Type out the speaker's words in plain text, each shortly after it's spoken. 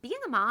Being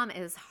a mom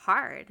is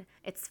hard.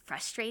 It's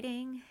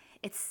frustrating.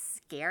 It's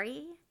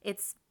scary.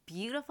 It's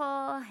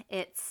beautiful.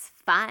 It's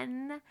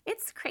fun.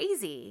 It's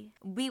crazy.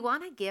 We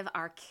want to give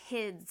our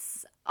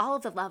kids all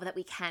of the love that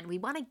we can. We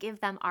want to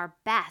give them our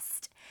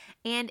best.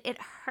 And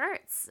it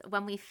hurts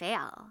when we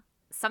fail.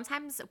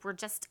 Sometimes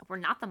we're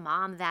not the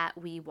mom that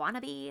we want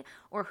to be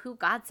or who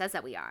God says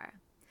that we are.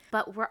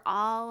 But we're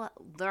all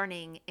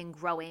learning and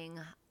growing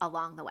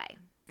along the way.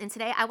 And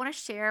today I want to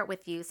share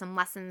with you some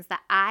lessons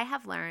that I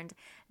have learned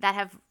that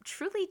have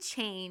truly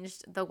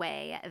changed the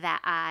way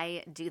that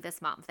I do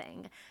this mom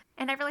thing.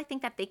 And I really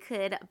think that they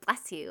could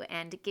bless you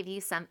and give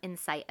you some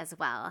insight as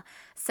well.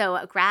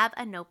 So grab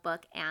a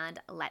notebook and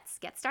let's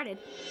get started.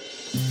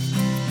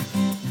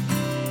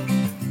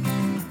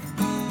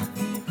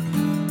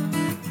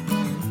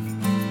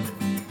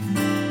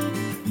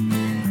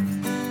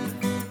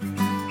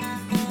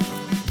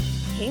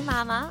 Hey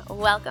mama,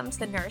 welcome to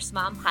the Nourished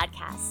Mom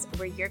podcast,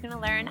 where you're going to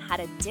learn how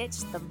to ditch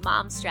the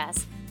mom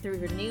stress through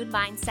renewed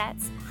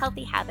mindsets,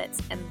 healthy habits,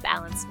 and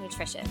balanced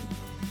nutrition.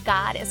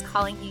 God is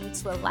calling you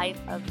to a life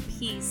of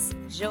peace,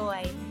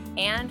 joy,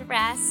 and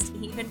rest,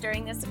 even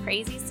during this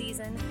crazy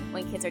season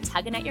when kids are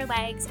tugging at your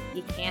legs,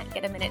 you can't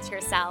get a minute to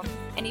yourself,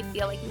 and you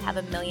feel like you have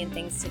a million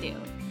things to do.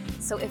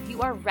 So if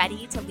you are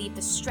ready to leave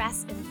the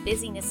stress and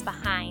busyness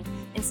behind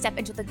and step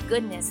into the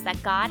goodness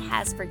that God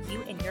has for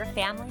you and your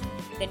family,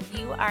 then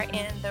you are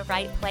in the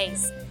right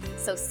place.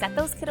 So set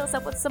those kiddos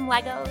up with some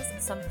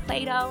Legos, some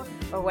Play-Doh,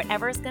 or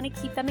whatever is going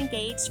to keep them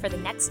engaged for the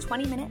next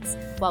 20 minutes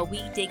while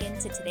we dig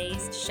into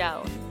today's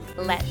show.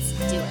 Let's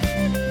do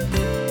it.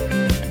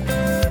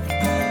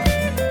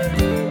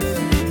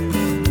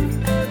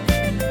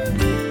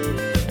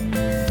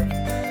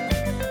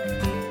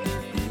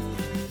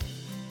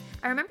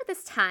 I remember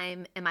this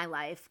time in my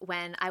life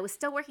when I was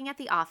still working at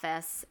the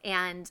office,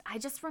 and I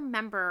just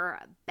remember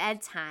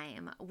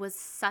bedtime was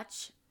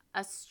such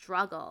a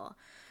struggle.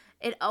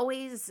 It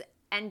always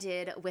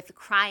ended with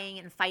crying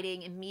and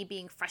fighting and me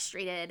being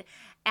frustrated.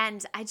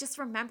 And I just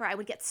remember I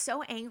would get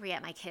so angry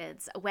at my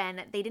kids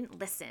when they didn't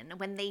listen,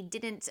 when they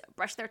didn't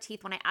brush their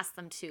teeth when I asked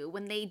them to,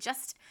 when they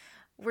just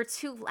were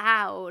too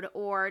loud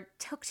or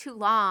took too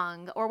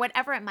long or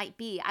whatever it might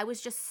be. I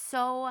was just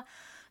so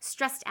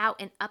stressed out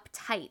and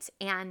uptight,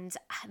 and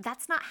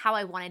that's not how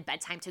I wanted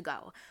bedtime to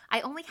go.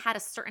 I only had a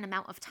certain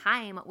amount of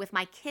time with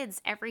my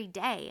kids every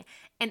day,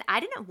 and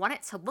I didn't want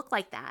it to look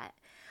like that.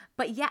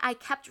 But yet I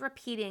kept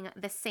repeating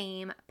the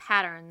same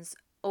patterns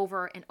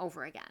over and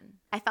over again.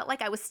 I felt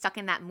like I was stuck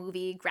in that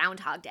movie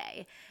Groundhog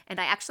Day,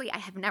 and I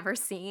have never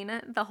seen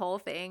the whole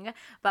thing,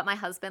 but my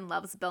husband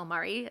loves Bill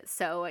Murray,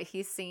 so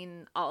he's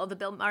seen all of the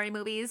Bill Murray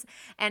movies,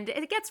 and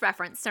it gets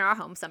referenced in our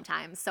home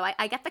sometimes, so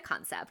I get the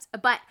concept,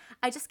 but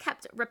I just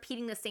kept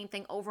repeating the same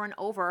thing over and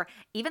over,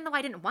 even though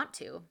I didn't want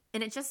to,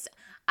 and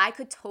I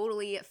could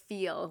totally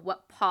feel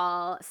what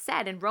Paul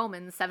said in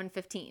Romans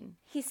 7:15.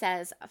 He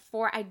says,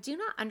 "For I do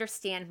not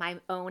understand my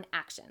own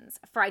actions,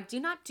 for I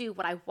do not do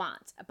what I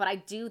want, but I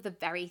do the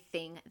very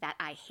thing that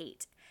I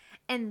hate."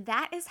 And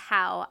that is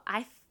how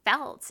I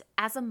felt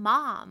as a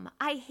mom.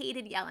 I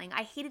hated yelling.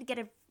 I hated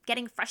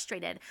getting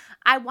frustrated.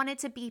 I wanted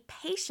to be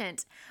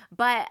patient,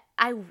 but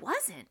I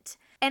wasn't.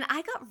 And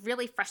I got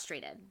really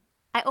frustrated.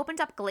 I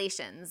opened up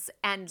Galatians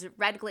and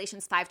read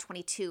Galatians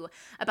 5:22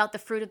 about the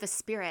fruit of the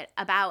Spirit,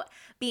 about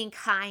being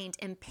kind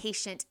and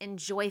patient and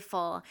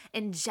joyful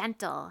and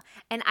gentle.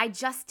 And I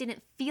just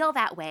didn't feel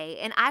that way.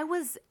 And I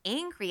was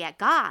angry at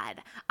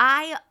God.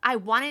 I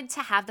wanted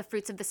to have the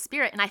fruits of the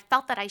Spirit, and I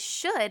felt that I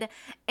should,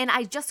 and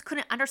I just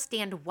couldn't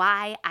understand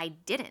why I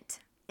didn't.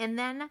 And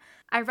then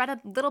I read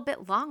a little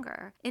bit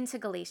longer into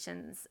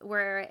Galatians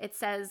where it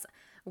says,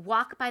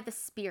 "Walk by the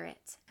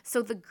Spirit."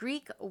 So the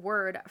Greek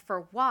word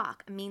for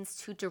walk means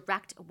to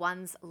direct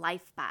one's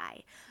life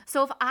by.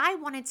 So if I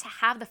wanted to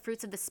have the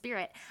fruits of the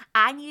Spirit,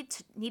 I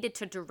needed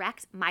to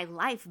direct my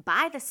life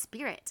by the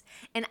Spirit.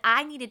 And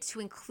I needed to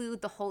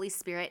include the Holy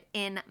Spirit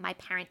in my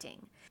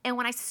parenting. And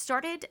when I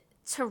started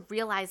to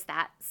realize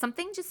that,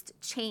 something just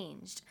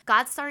changed.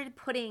 God started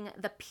putting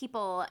the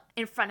people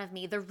in front of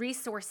me, the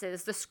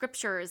resources, the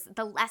scriptures,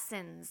 the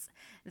lessons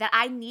that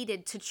I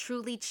needed to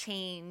truly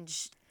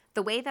change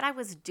the way that I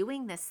was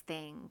doing this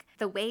thing,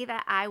 the way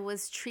that I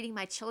was treating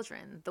my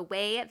children, the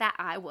way that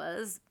I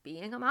was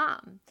being a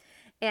mom.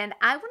 And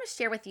I want to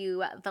share with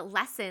you the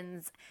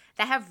lessons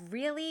that have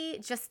really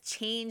just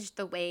changed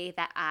the way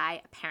that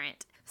I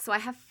parent. So I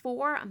have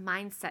 4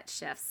 mindset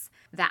shifts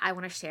that I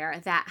want to share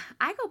that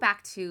I go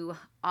back to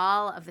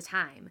all of the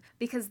time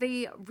because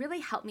they really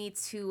help me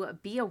to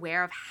be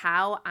aware of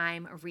how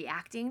I'm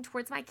reacting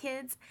towards my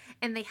kids,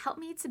 and they help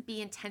me to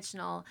be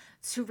intentional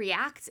to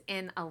react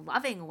in a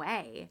loving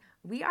way.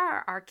 We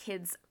are our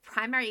kids'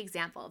 primary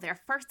example, their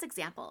first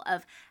example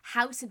of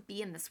how to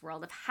be in this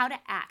world, of how to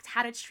act,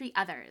 how to treat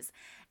others.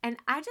 And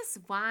I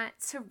just want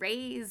to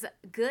raise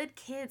good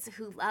kids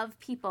who love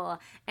people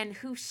and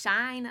who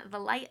shine the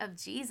light of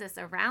Jesus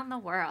around the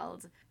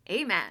world.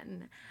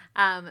 Amen.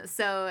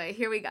 So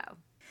here we go.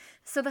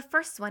 So the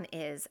first one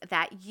is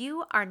that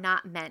you are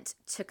not meant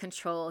to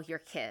control your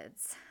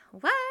kids.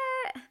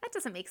 What? What? That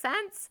doesn't make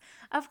sense.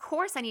 Of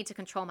course I need to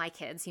control my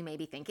kids, you may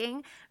be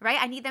thinking, right?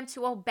 I need them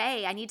to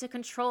obey. I need to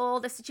control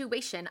the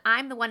situation.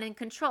 I'm the one in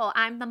control.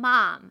 I'm the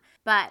mom.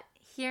 But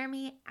hear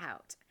me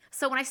out.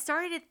 So when I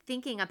started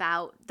thinking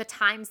about the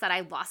times that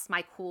I lost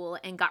my cool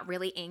and got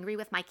really angry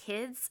with my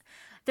kids,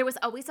 there was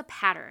always a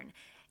pattern.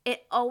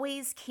 It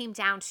always came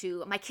down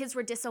to my kids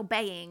were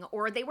disobeying,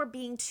 or they were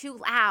being too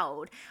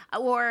loud,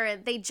 or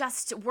they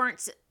just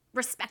weren't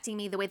respecting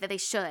me the way that they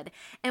should.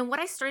 And what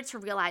I started to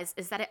realize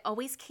is that it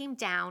always came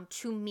down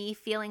to me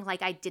feeling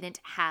like I didn't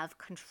have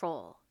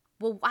control.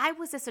 Well, why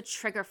was this a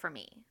trigger for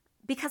me?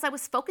 Because I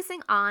was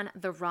focusing on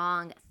the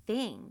wrong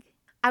thing.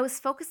 I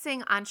was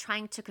focusing on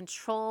trying to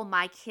control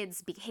my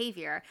kids'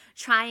 behavior,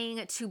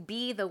 trying to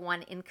be the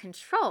one in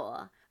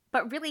control.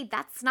 But really,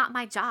 that's not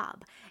my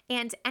job.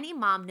 And any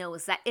mom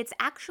knows that it's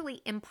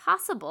actually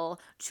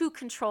impossible to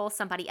control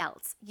somebody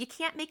else. You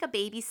can't make a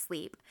baby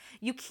sleep.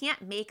 You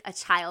can't make a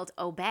child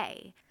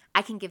obey.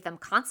 I can give them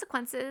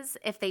consequences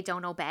if they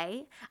don't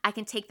obey. I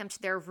can take them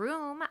to their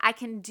room. I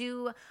can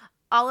do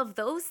all of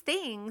those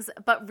things.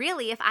 But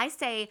really, if I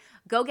say,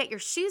 go get your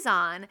shoes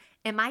on,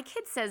 and my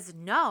kid says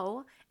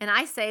no, and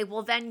I say,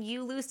 well, then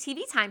you lose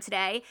TV time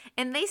today,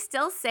 and they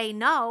still say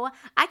no,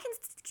 I can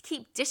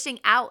keep dishing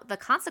out the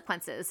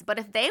consequences. But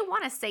if they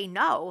want to say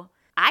no,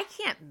 I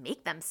can't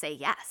make them say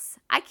yes.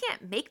 I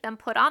can't make them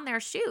put on their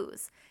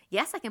shoes.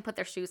 Yes, I can put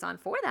their shoes on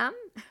for them,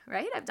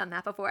 right? I've done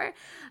that before.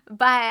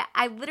 But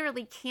I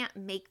literally can't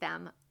make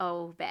them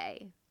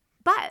obey.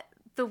 But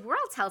the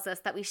world tells us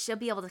that we should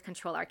be able to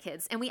control our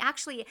kids. And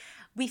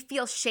we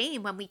feel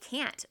shame when we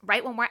can't,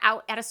 right? When we're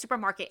out at a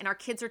supermarket and our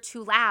kids are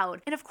too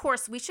loud. And of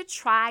course, we should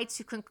try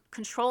to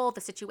control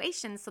the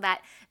situation so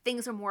that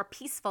things are more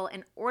peaceful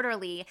and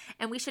orderly.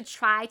 And we should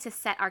try to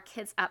set our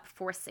kids up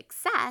for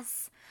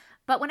success.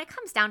 But when it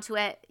comes down to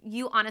it,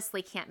 you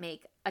honestly can't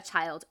make a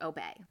child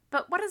obey.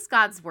 But what does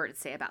God's word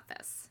say about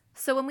this?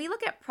 So when we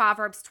look at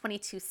Proverbs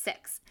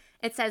 22:6,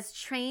 it says,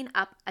 train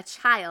up a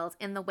child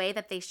in the way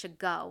that they should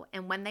go,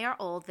 and when they are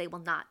old, they will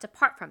not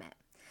depart from it.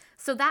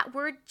 So that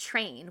word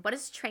train, what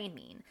does train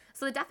mean?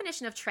 So the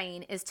definition of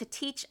train is to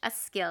teach a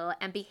skill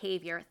and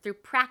behavior through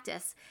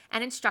practice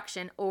and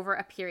instruction over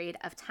a period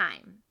of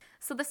time.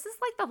 So this is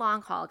like the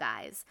long haul,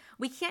 guys.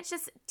 We can't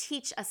just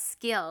teach a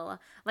skill,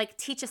 like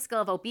teach a skill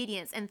of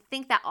obedience and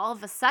think that all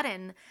of a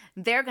sudden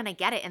they're going to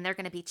get it and they're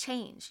going to be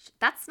changed.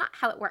 That's not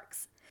how it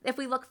works. If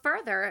we look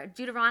further,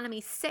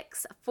 Deuteronomy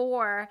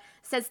 6:4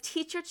 says,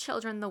 teach your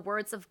children the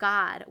words of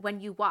God when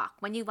you walk,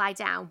 when you lie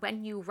down,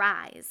 when you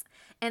rise.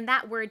 And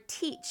that word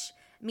teach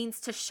means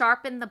to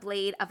sharpen the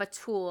blade of a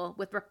tool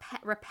with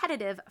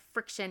repetitive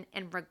friction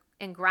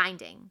and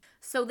grinding.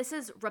 So this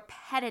is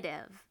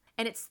repetitive,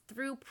 and it's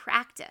through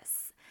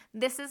practice.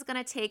 This is going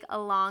to take a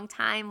long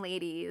time,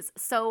 ladies.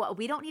 So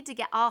we don't need to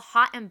get all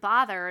hot and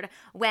bothered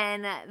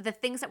when the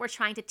things that we're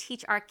trying to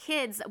teach our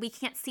kids, we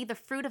can't see the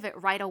fruit of it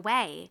right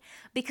away,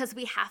 because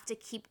we have to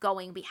keep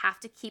going. We have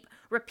to keep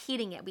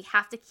repeating it. We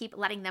have to keep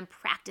letting them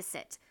practice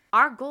it.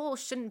 Our goal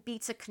shouldn't be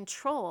to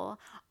control.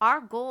 Our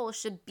goal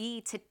should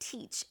be to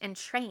teach and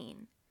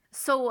train.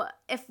 So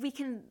if we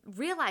can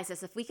realize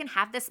this, if we can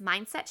have this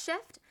mindset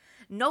shift,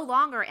 no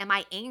longer am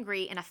I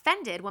angry and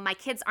offended when my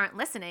kids aren't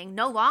listening.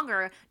 No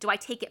longer do I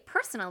take it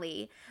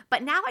personally,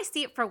 but now I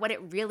see it for what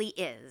it really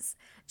is.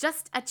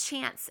 Just a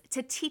chance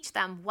to teach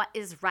them what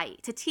is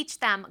right, to teach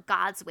them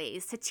God's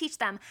ways, to teach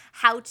them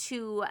how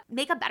to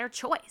make a better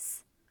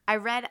choice. I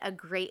read a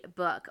great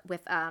book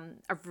with a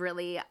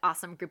really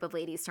awesome group of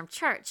ladies from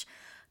church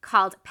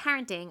called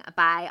Parenting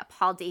by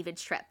Paul David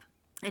Tripp.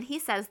 And he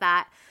says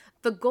that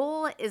the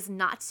goal is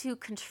not to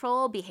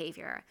control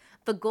behavior.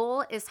 The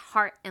goal is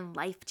heart and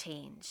life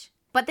change.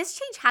 But this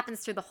change happens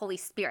through the Holy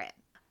Spirit.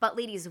 But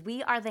ladies,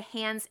 we are the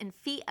hands and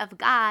feet of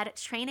God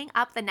training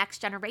up the next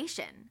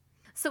generation.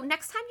 So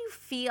next time you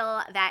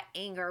feel that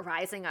anger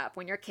rising up,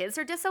 when your kids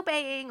are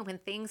disobeying, when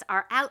things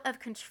are out of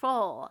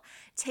control,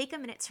 take a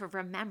minute to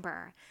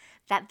remember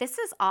that this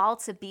is all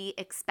to be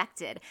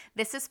expected.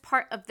 This is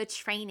part of the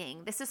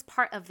training. This is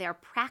part of their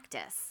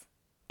practice.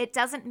 It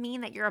doesn't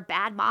mean that you're a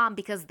bad mom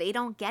because they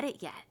don't get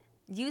it yet.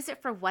 Use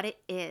it for what it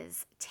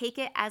is. Take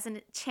it as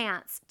a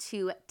chance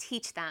to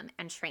teach them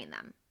and train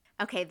them.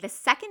 Okay, the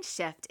second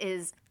shift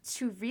is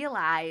to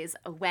realize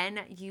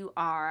when you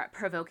are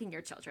provoking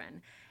your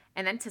children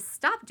and then to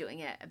stop doing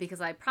it, because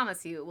I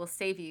promise you it will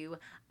save you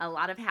a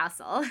lot of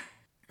hassle.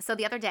 So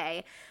the other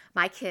day,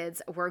 my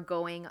kids were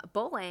going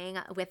bowling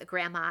with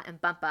Grandma and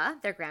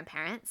Bumpa, their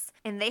grandparents,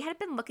 and they had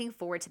been looking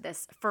forward to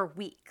this for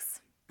weeks.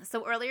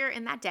 So earlier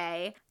in that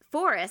day,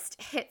 Forrest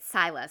hit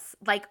Silas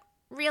like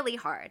really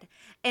hard.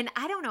 And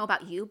I don't know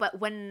about you, but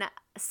when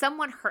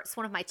someone hurts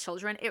one of my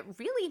children, it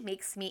really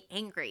makes me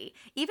angry,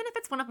 even if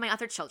it's one of my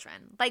other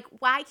children. Like,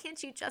 why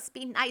can't you just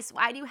be nice?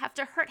 Why do you have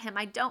to hurt him?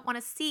 I don't want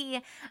to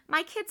see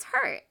my kids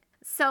hurt.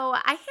 So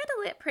I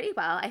handled it pretty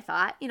well, I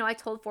thought. I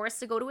told Forrest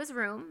to go to his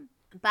room,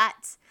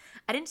 but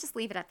I didn't just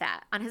leave it at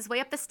that. On his way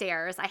up the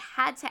stairs, I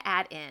had to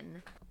add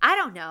in, I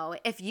don't know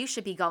if you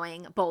should be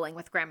going bowling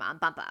with Grandma and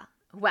Bumpa.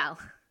 Well,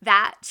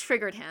 that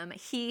triggered him.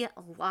 He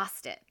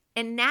lost it.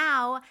 And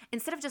now,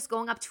 instead of just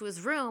going up to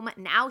his room,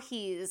 now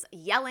he's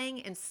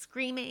yelling and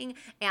screaming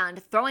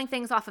and throwing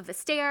things off of the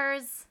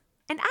stairs.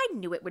 And I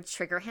knew it would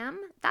trigger him.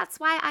 That's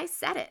why I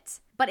said it.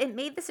 But it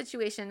made the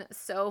situation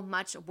so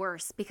much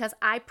worse because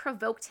I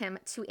provoked him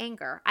to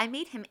anger. I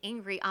made him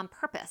angry on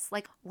purpose.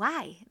 Like,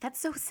 why? That's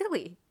so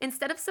silly.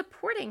 Instead of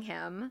supporting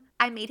him,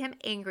 I made him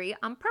angry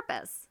on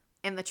purpose.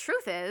 And the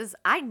truth is,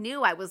 I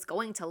knew I was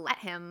going to let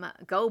him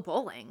go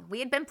bowling. We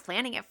had been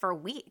planning it for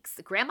weeks.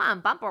 Grandma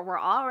and Bumper were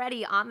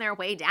already on their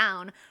way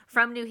down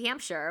from New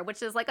Hampshire,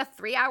 which is like a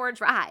 3-hour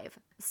drive.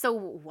 So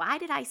why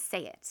did I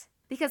say it?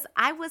 Because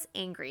I was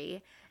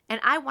angry and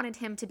I wanted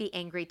him to be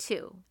angry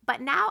too. But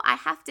now I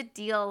have to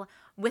deal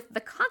with the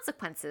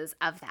consequences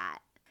of that.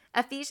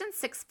 Ephesians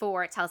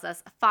 6:4 tells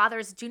us,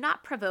 "Fathers, do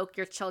not provoke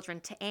your children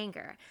to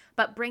anger,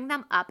 but bring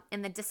them up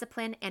in the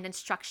discipline and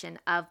instruction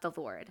of the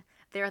Lord."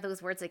 There are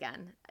those words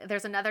again.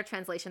 There's another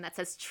translation that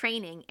says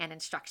training and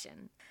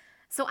instruction.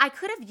 So I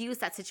could have used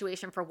that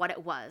situation for what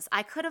it was.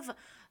 I could have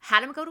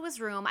had him go to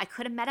his room. I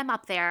could have met him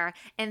up there,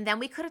 and then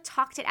we could have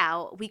talked it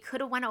out. We could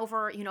have went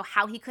over,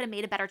 how he could have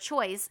made a better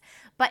choice.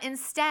 But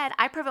instead,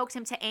 I provoked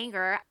him to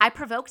anger. I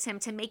provoked him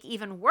to make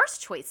even worse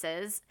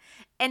choices.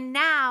 And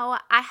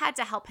now I had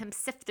to help him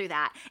sift through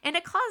that. And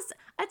it caused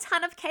a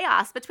ton of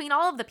chaos between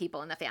all of the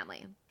people in the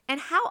family. And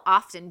how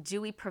often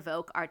do we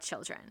provoke our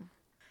children?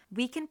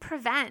 We can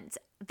prevent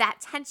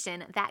that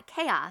tension, that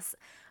chaos,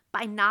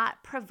 by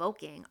not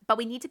provoking, but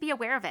we need to be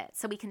aware of it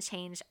so we can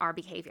change our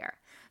behavior.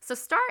 So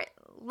start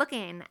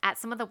looking at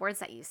some of the words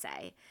that you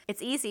say.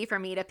 It's easy for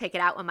me to pick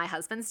it out when my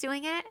husband's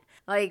doing it.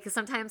 Like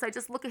sometimes I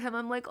just look at him,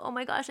 I'm like, oh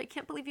my gosh, I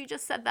can't believe you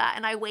just said that.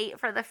 And I wait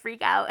for the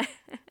freak out.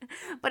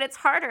 But it's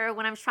harder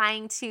when I'm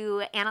trying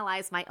to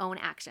analyze my own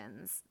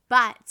actions.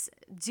 But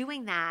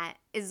doing that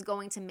is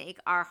going to make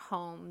our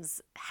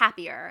homes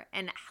happier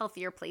and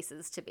healthier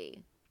places to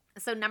be.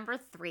 So number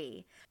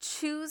 3,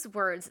 choose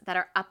words that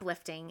are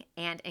uplifting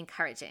and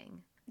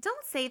encouraging.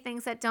 Don't say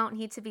things that don't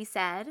need to be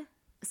said.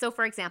 So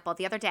for example,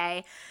 the other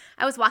day,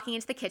 I was walking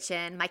into the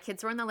kitchen. My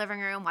kids were in the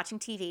living room watching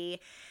TV,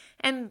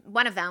 and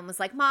one of them was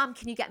like, "Mom,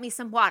 can you get me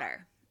some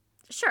water?"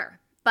 Sure.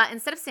 But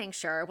instead of saying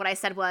sure, what I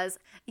said was,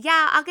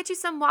 "Yeah, I'll get you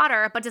some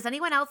water, but does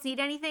anyone else need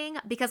anything?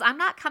 Because I'm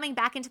not coming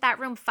back into that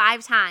room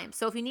 5 times.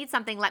 So if you need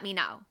something, let me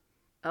know."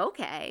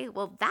 Okay,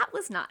 well, that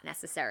was not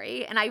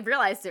necessary. And I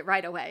realized it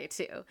right away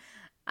too.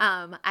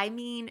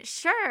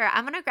 Sure,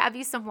 I'm going to grab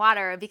you some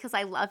water because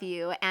I love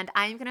you and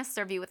I'm going to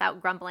serve you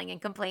without grumbling and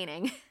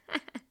complaining.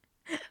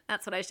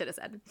 That's what I should have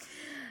said.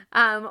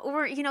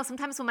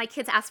 Sometimes when my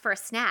kids ask for a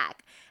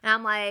snack and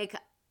I'm like,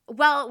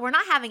 well, we're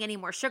not having any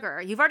more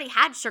sugar. You've already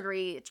had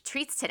sugary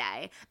treats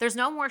today. There's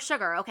no more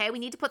sugar, okay? We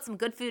need to put some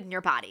good food in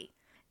your body.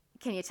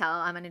 Can you tell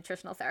I'm a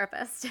nutritional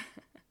therapist?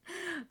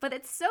 But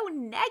it's so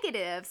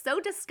negative, so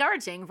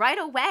discouraging. Right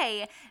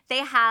away,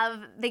 they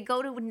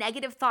go to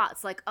negative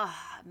thoughts like, oh,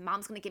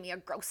 mom's going to give me a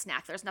gross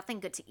snack. There's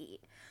nothing good to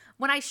eat.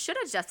 When I should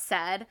have just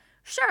said,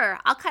 sure,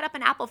 I'll cut up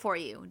an apple for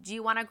you. Do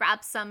you want to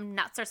grab some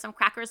nuts or some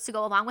crackers to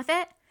go along with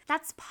it?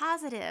 That's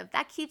positive.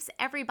 That keeps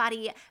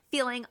everybody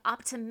feeling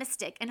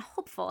optimistic and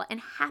hopeful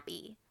and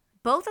happy.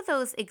 Both of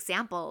those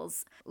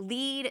examples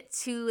lead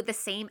to the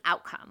same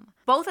outcome.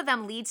 Both of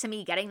them lead to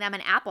me getting them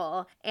an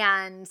apple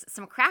and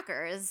some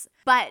crackers,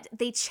 but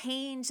they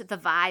change the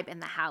vibe in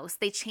the house.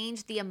 They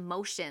change the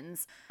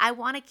emotions. I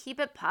want to keep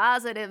it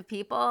positive,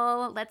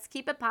 people. Let's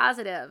keep it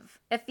positive.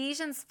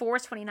 Ephesians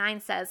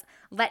 4:29 says,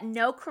 "Let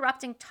no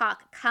corrupting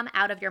talk come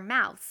out of your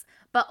mouths,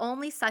 but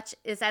only such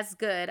is as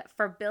good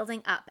for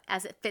building up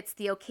as it fits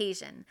the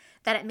occasion,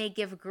 that it may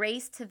give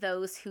grace to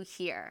those who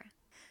hear."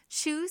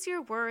 Choose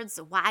your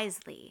words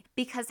wisely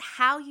because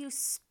how you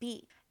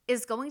speak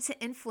is going to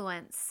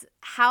influence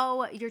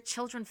how your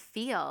children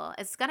feel.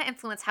 It's going to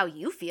influence how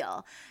you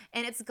feel,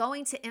 and it's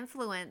going to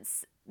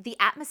influence the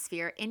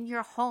atmosphere in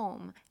your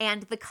home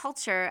and the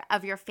culture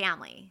of your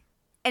family.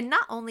 And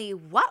not only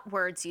what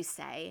words you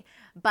say,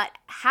 but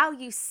how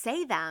you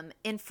say them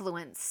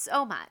influence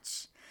so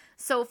much.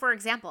 So for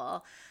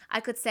example, I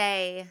could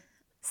say,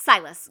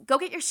 "Silas, go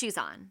get your shoes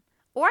on."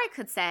 Or I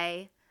could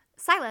say,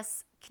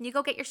 "Silas, can you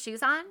go get your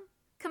shoes on?"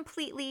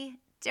 Completely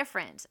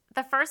different.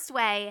 The first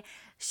way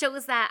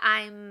shows that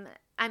I'm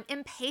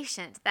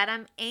impatient, that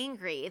I'm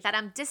angry, that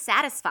I'm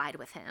dissatisfied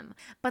with him.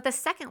 But the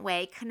second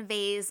way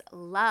conveys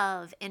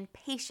love and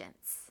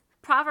patience.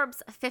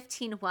 Proverbs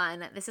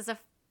 15:1, this is a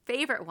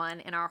favorite one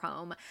in our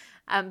home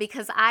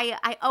because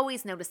I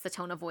always notice the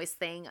tone of voice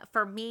thing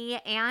for me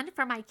and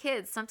for my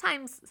kids.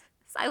 Sometimes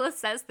Silas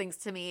says things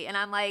to me and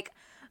I'm like,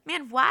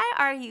 man, why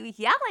are you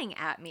yelling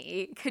at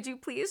me? Could you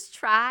please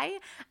try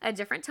a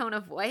different tone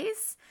of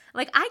voice?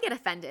 Like, I get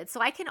offended,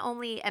 so I can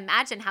only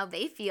imagine how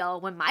they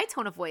feel when my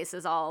tone of voice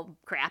is all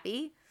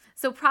crappy.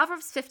 So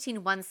Proverbs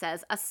 15:1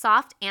 says, "A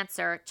soft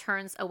answer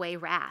turns away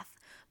wrath,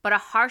 but a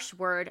harsh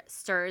word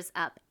stirs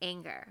up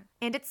anger."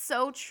 And it's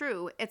so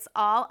true. It's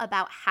all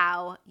about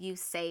how you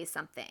say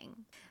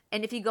something.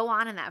 And if you go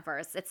on in that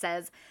verse, it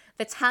says,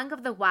 "The tongue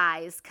of the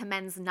wise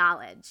commends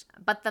knowledge,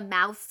 but the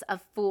mouths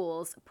of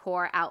fools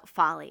pour out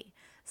folly."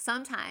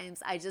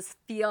 Sometimes I just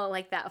feel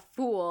like that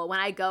fool when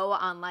I go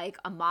on like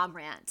a mom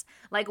rant.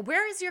 Like,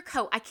 where is your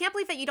coat? I can't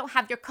believe that you don't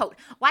have your coat.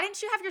 Why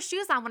didn't you have your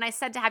shoes on when I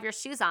said to have your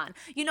shoes on?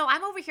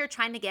 I'm over here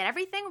trying to get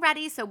everything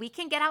ready so we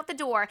can get out the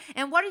door.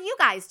 And what are you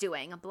guys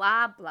doing?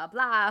 Blah, blah,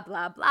 blah,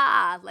 blah,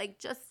 blah. Like,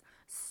 just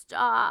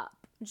stop.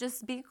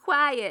 Just be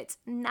quiet.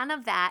 None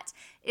of that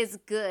is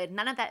good.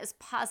 None of that is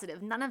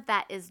positive. None of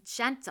that is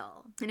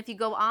gentle. And if you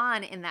go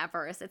on in that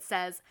verse, it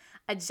says,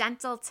 a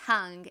gentle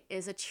tongue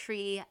is a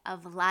tree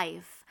of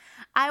life.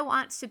 I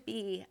want to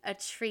be a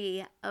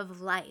tree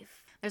of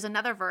life. There's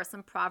another verse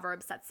in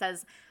Proverbs that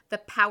says, the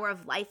power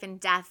of life and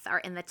death are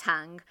in the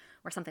tongue,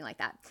 or something like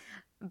that.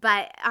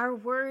 But our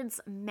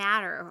words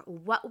matter.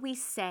 What we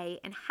say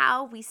and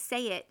how we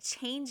say it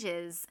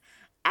changes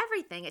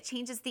everything. It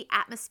changes the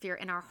atmosphere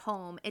in our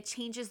home. It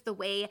changes the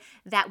way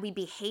that we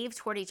behave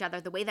toward each other,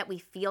 the way that we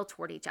feel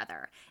toward each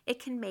other.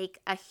 It can make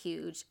a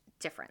huge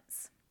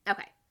difference.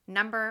 Okay,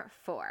 number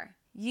 4,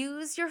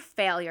 use your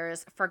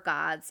failures for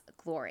God's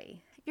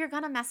glory. You're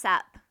going to mess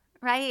up,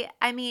 right?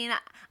 I mean,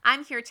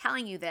 I'm here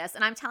telling you this,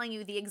 and I'm telling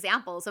you the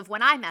examples of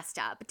when I messed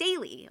up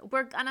daily.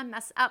 We're going to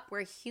mess up.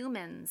 We're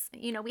humans.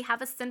 We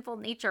have a sinful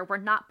nature. We're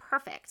not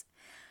perfect.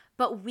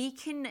 But we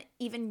can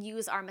even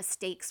use our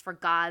mistakes for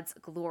God's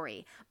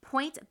glory.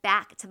 Point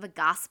back to the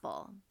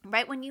gospel,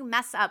 right? When you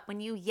mess up,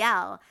 when you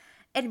yell,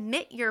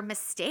 admit your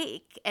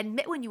mistake.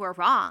 Admit when you were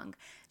wrong.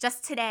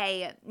 Just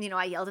today,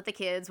 I yelled at the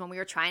kids when we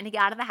were trying to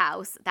get out of the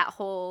house. That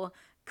whole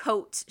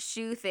coat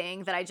shoe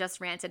thing that I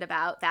just ranted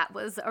about, that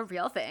was a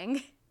real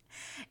thing.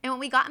 And when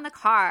we got in the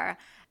car,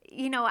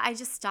 I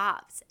just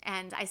stopped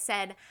and I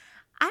said,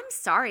 I'm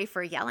sorry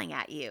for yelling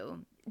at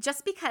you.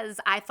 Just because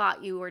I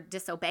thought you were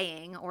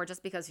disobeying, or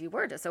just because you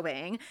were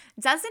disobeying,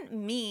 doesn't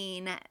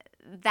mean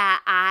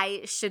that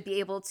I should be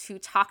able to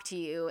talk to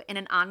you in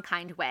an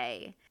unkind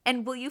way.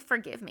 And will you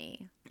forgive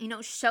me?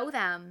 Show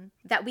them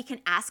that we can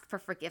ask for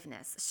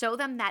forgiveness. Show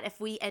them that if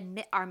we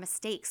admit our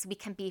mistakes, we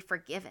can be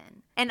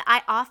forgiven. And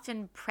I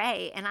often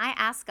pray and I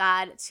ask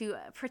God to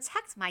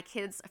protect my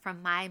kids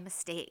from my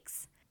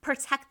mistakes.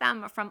 Protect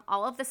them from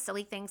all of the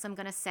silly things I'm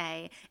going to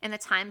say and the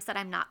times that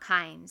I'm not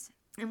kind.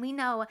 And we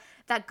know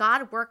that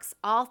God works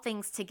all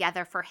things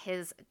together for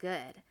his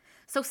good.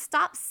 So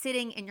stop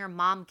sitting in your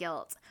mom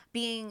guilt,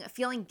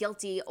 feeling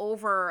guilty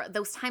over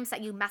those times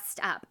that you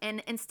messed up.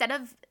 And instead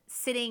of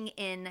sitting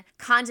in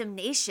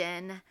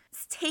condemnation,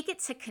 take it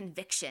to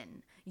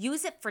conviction.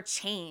 Use it for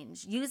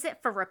change. Use it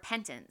for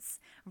repentance,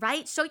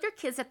 right? Show your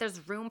kids that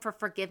there's room for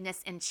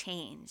forgiveness and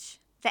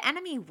change. The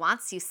enemy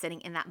wants you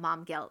sitting in that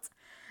mom guilt.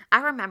 I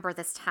remember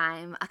this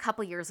time a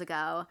couple years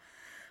ago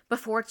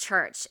before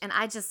church, and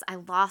I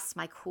lost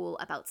my cool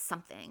about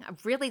something. I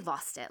really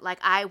lost it. Like,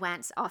 I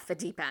went off the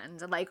deep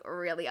end, like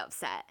really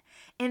upset.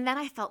 And then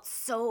I felt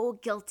so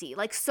guilty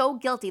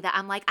that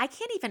I'm like, we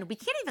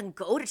can't even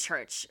go to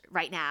church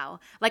right now.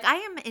 Like, I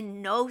am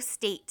in no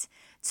state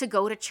to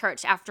go to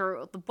church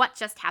after what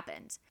just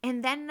happened.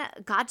 And then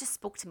God just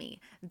spoke to me.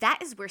 That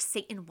is where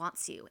Satan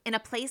wants you, in a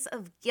place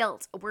of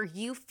guilt where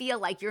you feel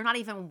like you're not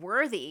even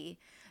worthy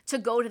to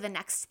go to the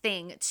next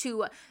thing,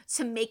 to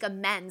make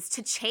amends,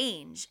 to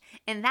change.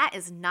 And that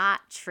is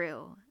not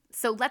true.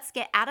 So let's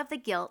get out of the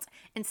guilt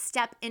and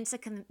step into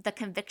the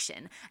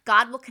conviction.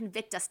 God will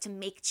convict us to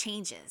make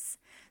changes.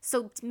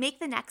 So make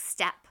the next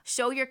step.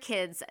 Show your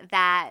kids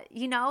that,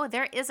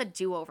 there is a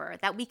do-over,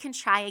 that we can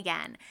try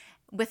again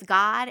with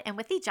God and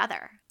with each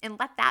other. And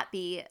let that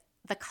be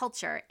the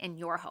culture in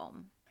your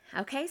home.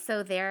 Okay,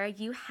 so there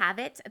you have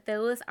it.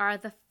 Those are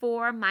the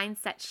 4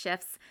 mindset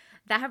shifts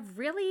that have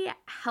really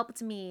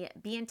helped me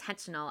be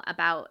intentional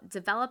about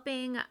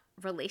developing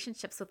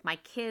relationships with my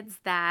kids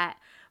that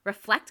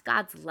reflect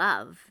God's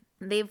love.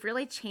 They've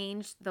really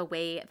changed the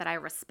way that I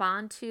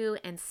respond to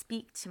and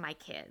speak to my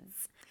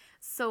kids.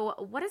 So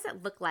what does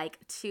it look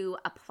like to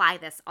apply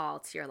this all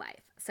to your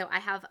life? So I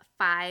have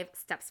 5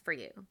 steps for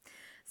you.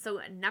 So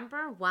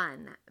number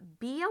 1,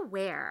 be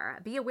aware.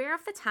 Be aware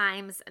of the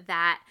times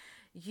that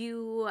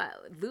you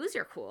lose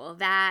your cool,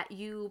 that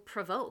you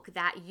provoke,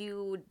 that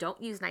you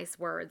don't use nice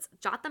words.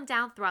 Jot them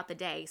down throughout the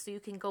day so you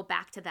can go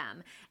back to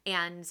them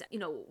and,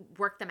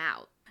 work them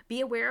out.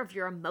 Be aware of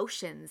your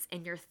emotions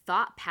and your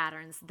thought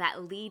patterns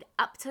that lead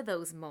up to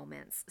those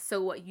moments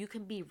so you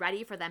can be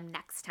ready for them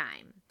next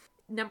time.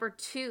 Number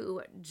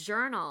 2,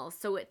 journal.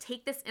 So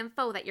take this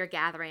info that you're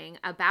gathering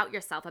about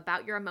yourself,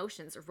 about your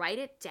emotions, write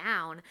it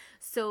down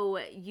so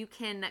you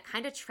can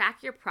kind of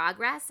track your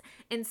progress,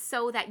 and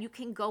so that you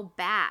can go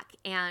back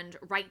and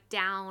write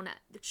down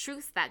the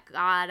truths that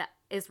God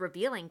is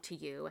revealing to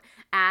you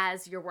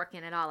as you're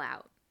working it all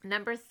out.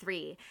 Number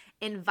 3,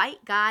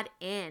 invite God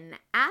in.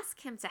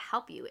 Ask him to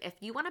help you. If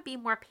you want to be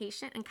more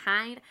patient and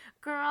kind,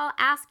 girl,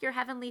 ask your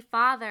Heavenly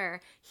Father.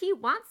 He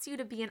wants you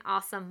to be an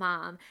awesome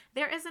mom.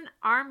 There is an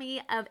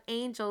army of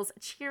angels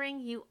cheering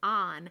you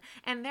on,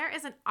 and there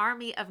is an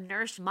army of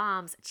nourished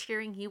moms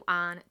cheering you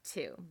on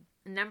too.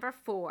 Number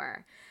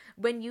 4,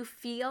 when you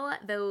feel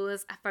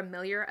those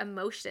familiar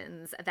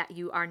emotions that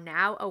you are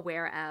now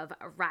aware of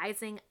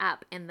rising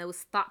up and those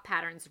thought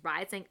patterns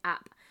rising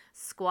up,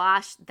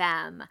 Squash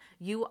them.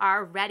 You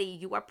are ready.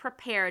 You are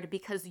prepared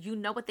because you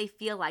know what they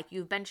feel like.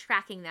 You've been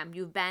tracking them.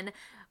 You've been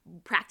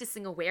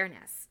practicing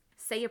awareness.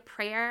 Say a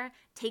prayer,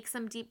 take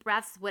some deep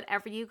breaths,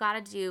 whatever you got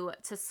to do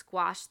to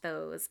squash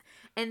those.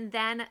 And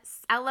then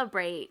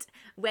celebrate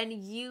when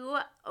you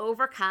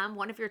overcome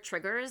one of your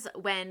triggers,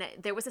 when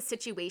there was a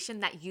situation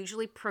that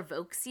usually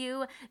provokes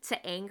you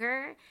to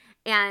anger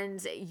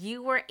and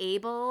you were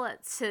able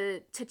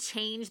to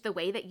change the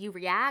way that you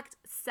react.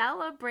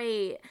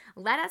 Celebrate.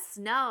 Let us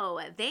know.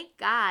 Thank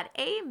God.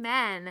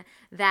 Amen.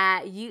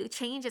 That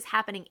change is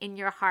happening in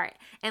your heart.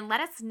 And let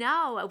us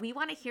know. We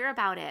want to hear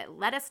about it.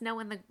 Let us know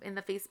in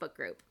the Facebook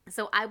group.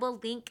 So I will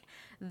link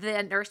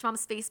the Nourished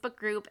Moms Facebook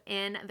group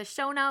in the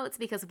show notes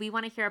because we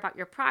want to hear about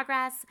your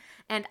progress.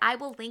 And I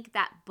will link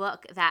that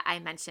book that I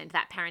mentioned,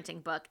 that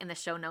parenting book, in the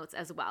show notes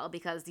as well,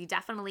 because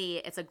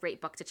it's a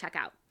great book to check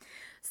out.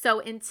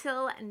 So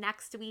until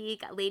next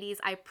week, ladies,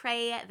 I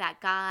pray that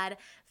God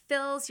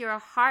fills your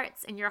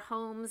hearts and your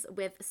homes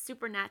with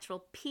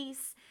supernatural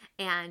peace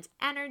and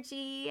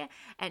energy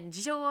and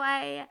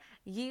joy.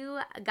 You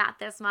got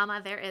this,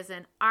 mama. There is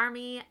an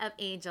army of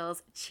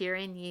angels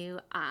cheering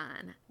you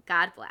on.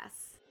 God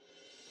bless.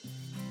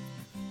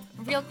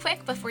 Real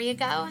quick before you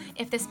go,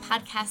 if this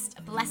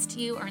podcast blessed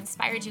you or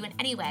inspired you in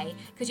any way,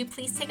 could you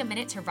please take a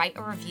minute to write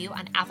a review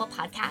on Apple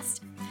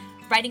Podcast?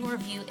 Writing a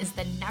review is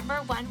the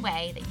 #1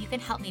 way that you can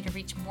help me to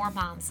reach more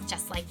moms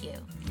just like you.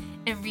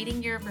 And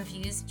reading your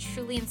reviews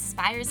truly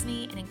inspires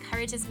me and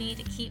encourages me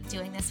to keep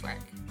doing this work.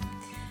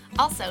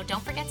 Also,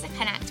 don't forget to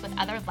connect with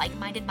other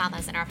like-minded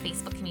mamas in our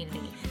Facebook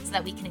community so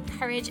that we can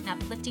encourage and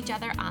uplift each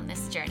other on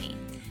this journey.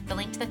 The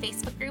link to the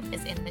Facebook group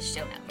is in the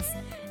show notes.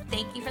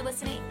 Thank you for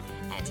listening,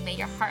 and may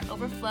your heart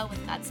overflow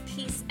with God's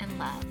peace and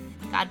love.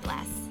 God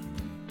bless.